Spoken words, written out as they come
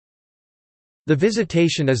The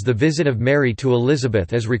Visitation is the visit of Mary to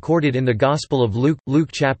Elizabeth as recorded in the Gospel of Luke, Luke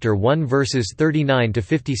chapter 1 verses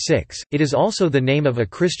 39–56. It is also the name of a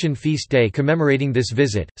Christian feast day commemorating this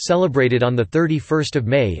visit, celebrated on the 31st of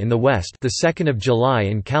May in the West, the 2nd of July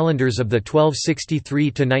in calendars of the 1263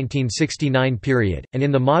 to 1969 period, and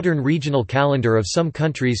in the modern regional calendar of some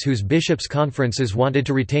countries whose bishops' conferences wanted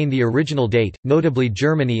to retain the original date, notably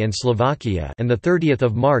Germany and Slovakia, and the 30th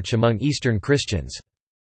of March among Eastern Christians.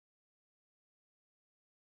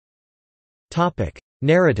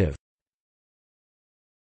 Narrative.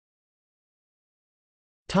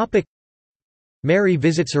 Mary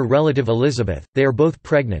visits her relative Elizabeth, they are both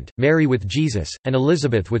pregnant, Mary with Jesus, and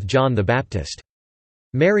Elizabeth with John the Baptist.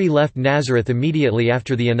 Mary left Nazareth immediately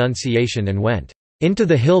after the Annunciation and went into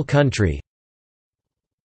the hill country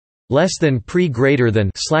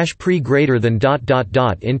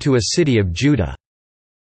into a city of Judah.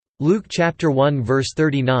 Luke chapter 1 verse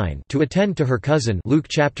 39 to attend to her cousin Luke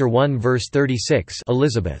chapter 1 verse 36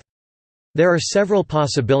 Elizabeth. There are several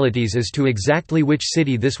possibilities as to exactly which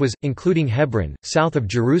city this was, including Hebron, south of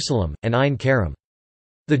Jerusalem, and Ein Karim.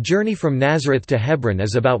 The journey from Nazareth to Hebron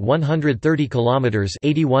is about 130 kilometers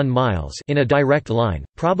 (81 miles) in a direct line,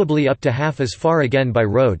 probably up to half as far again by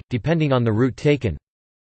road, depending on the route taken.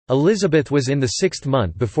 Elizabeth was in the 6th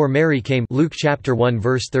month before Mary came Luke chapter 1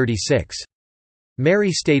 verse 36.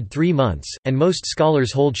 Mary stayed 3 months, and most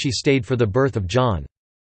scholars hold she stayed for the birth of John.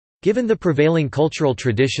 Given the prevailing cultural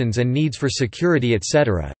traditions and needs for security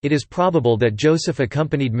etc., it is probable that Joseph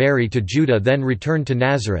accompanied Mary to Judah, then returned to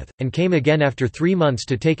Nazareth, and came again after 3 months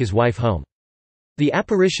to take his wife home. The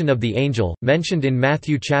apparition of the angel, mentioned in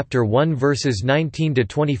Matthew chapter 1 verses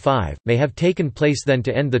 19–25, may have taken place then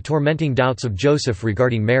to end the tormenting doubts of Joseph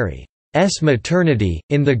regarding Mary's maternity.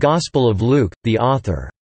 In the Gospel of Luke, the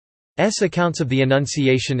author's accounts of the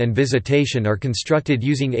Annunciation and Visitation are constructed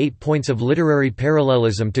using 8 points of literary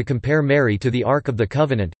parallelism to compare Mary to the Ark of the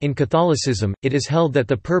Covenant. In Catholicism, it is held that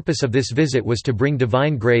the purpose of this visit was to bring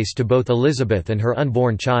divine grace to both Elizabeth and her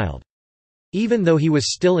unborn child. Even though he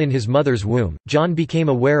was still in his mother's womb, John became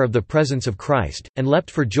aware of the presence of Christ, and leapt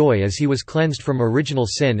for joy as he was cleansed from original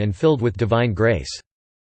sin and filled with divine grace.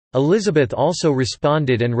 Elizabeth also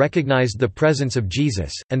responded and recognized the presence of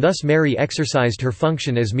Jesus, and thus Mary exercised her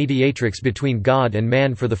function as mediatrix between God and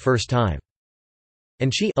man for the first time.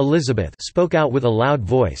 And she Elizabeth spoke out with a loud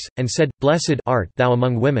voice, and said, Blessed art thou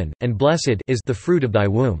among women, and blessed is the fruit of thy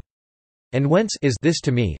womb. And whence is this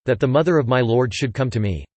to me, that the mother of my Lord should come to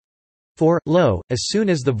me? For, lo, as soon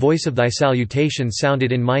as the voice of thy salutation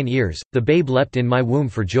sounded in mine ears, the babe leapt in my womb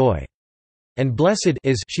for joy. And blessed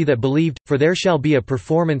is she that believed, for there shall be a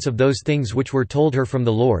performance of those things which were told her from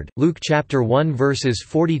the Lord. Luke chapter 1 verses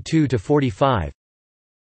 42–45.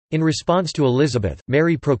 In response to Elizabeth,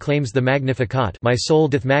 Mary proclaims the Magnificat, my soul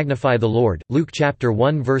doth magnify the Lord. Luke chapter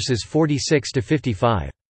 1 verses 46–55.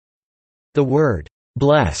 The word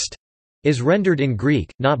blessed is rendered in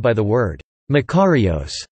Greek, not by the word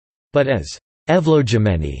makarios, but as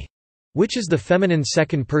evlogimeni, which is the feminine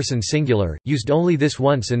second-person singular, used only this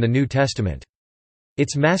once in the New Testament.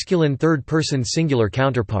 Its masculine third-person singular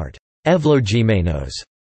counterpart, evlogimenos,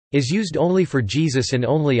 is used only for Jesus and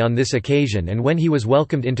only on this occasion and when he was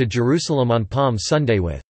welcomed into Jerusalem on Palm Sunday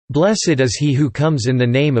with, "Blessed is he who comes in the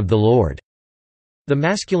name of the Lord." The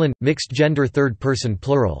masculine, mixed-gender third-person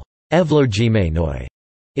plural, evlogimenoi,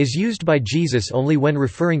 is used by Jesus only when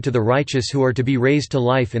referring to the righteous who are to be raised to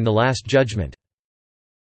life in the Last Judgment.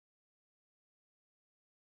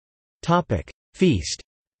 Feast.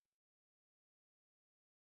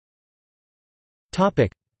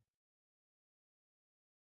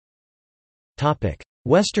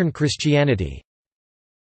 Western Christianity.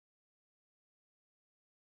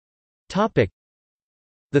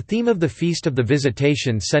 The theme of the Feast of the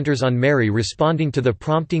Visitation centers on Mary responding to the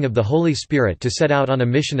prompting of the Holy Spirit to set out on a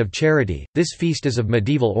mission of charity. This feast is of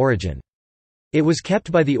medieval origin. It was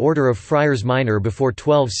kept by the Order of Friars Minor before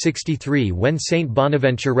 1263 when Saint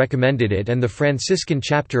Bonaventure recommended it and the Franciscan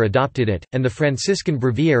chapter adopted it, and the Franciscan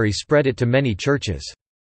breviary spread it to many churches.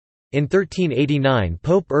 In 1389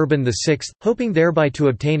 Pope Urban VI, hoping thereby to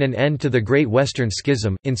obtain an end to the Great Western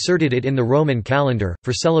Schism, inserted it in the Roman calendar,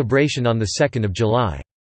 for celebration on 2 July.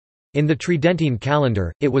 In the Tridentine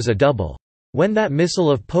calendar, it was a double. When that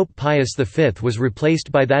missal of Pope Pius V was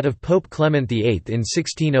replaced by that of Pope Clement VIII in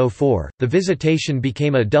 1604, the Visitation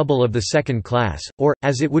became a double of the second class, or,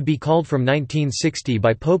 as it would be called from 1960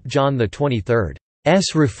 by Pope John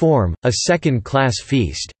XXIII's reform, a second-class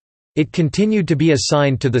feast. It continued to be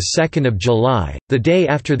assigned to the 2nd of July, the day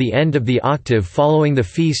after the end of the octave following the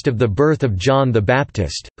feast of the birth of John the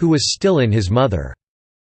Baptist, who was still in his mother's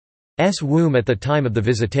womb at the time of the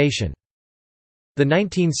Visitation. The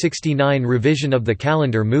 1969 revision of the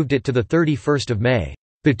calendar moved it to the 31st of May.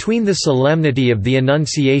 Between the solemnity of the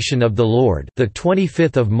Annunciation of the Lord, the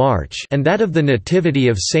 25th of March, and that of the Nativity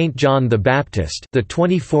of Saint John the Baptist, the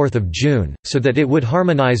 24th of June, so that it would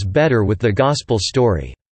harmonize better with the Gospel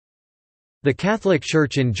story. The Catholic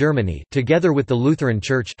Church in Germany, together with the Lutheran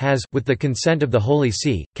Church, has, with the consent of the Holy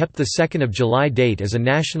See, kept the 2nd of July date as a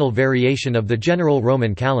national variation of the general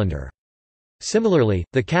Roman calendar. Similarly,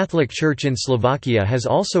 the Catholic Church in Slovakia has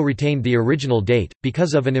also retained the original date,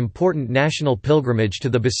 because of an important national pilgrimage to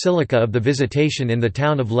the Basilica of the Visitation in the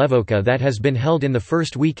town of Levoča that has been held in the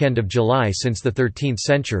first weekend of July since the 13th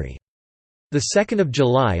century. The 2nd of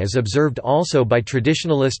July is observed also by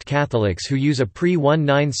traditionalist Catholics who use a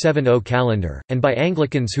pre-1970 calendar, and by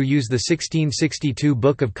Anglicans who use the 1662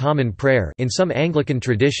 Book of Common Prayer. In some Anglican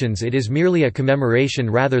traditions it is merely a commemoration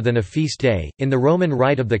rather than a feast day. In the Roman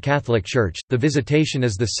Rite of the Catholic Church, the Visitation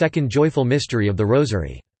is the second joyful mystery of the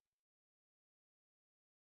Rosary.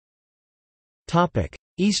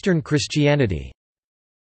 Eastern Christianity.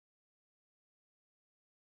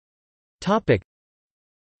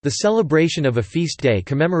 The celebration of a feast day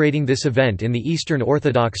commemorating this event in the Eastern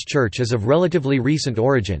Orthodox Church is of relatively recent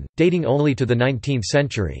origin, dating only to the 19th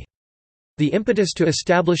century. The impetus to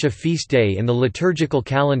establish a feast day in the liturgical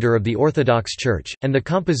calendar of the Orthodox Church, and the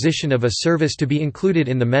composition of a service to be included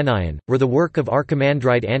in the Menaion, were the work of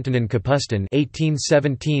Archimandrite Antonin Kapustin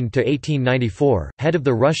 (1817–1894), head of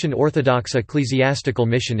the Russian Orthodox ecclesiastical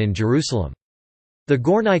mission in Jerusalem. The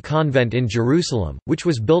Gornai convent in Jerusalem, which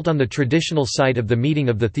was built on the traditional site of the meeting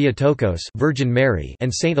of the Theotokos, Virgin Mary,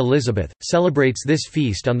 and Saint Elizabeth, celebrates this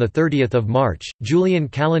feast on the 30th of March. Julian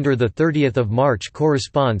calendar, the 30th of March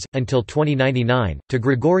corresponds until 2099 to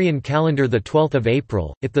Gregorian calendar, the 12th of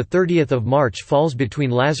April. If the 30th of March falls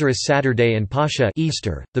between Lazarus Saturday and Pascha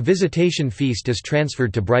Easter, the Visitation feast is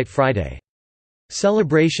transferred to Bright Friday.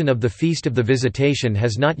 Celebration of the Feast of the Visitation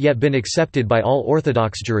has not yet been accepted by all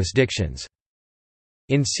Orthodox jurisdictions.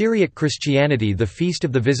 In Syriac Christianity, the Feast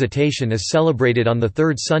of the Visitation is celebrated on the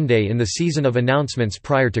third Sunday in the season of announcements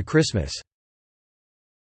prior to Christmas.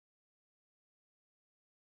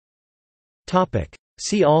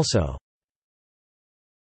 See also: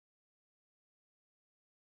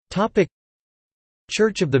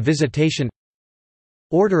 Church of the Visitation,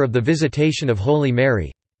 Order of the Visitation of Holy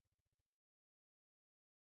Mary.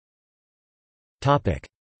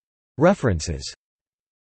 References.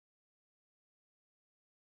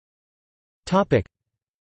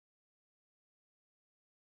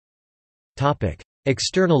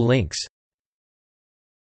 External links.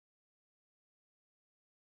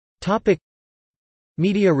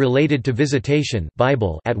 Media related to Visitation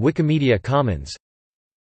Bible at Wikimedia Commons.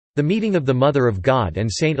 The Meeting of the Mother of God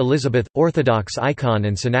and Saint Elizabeth, Orthodox icon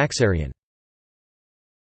and Synaxarion.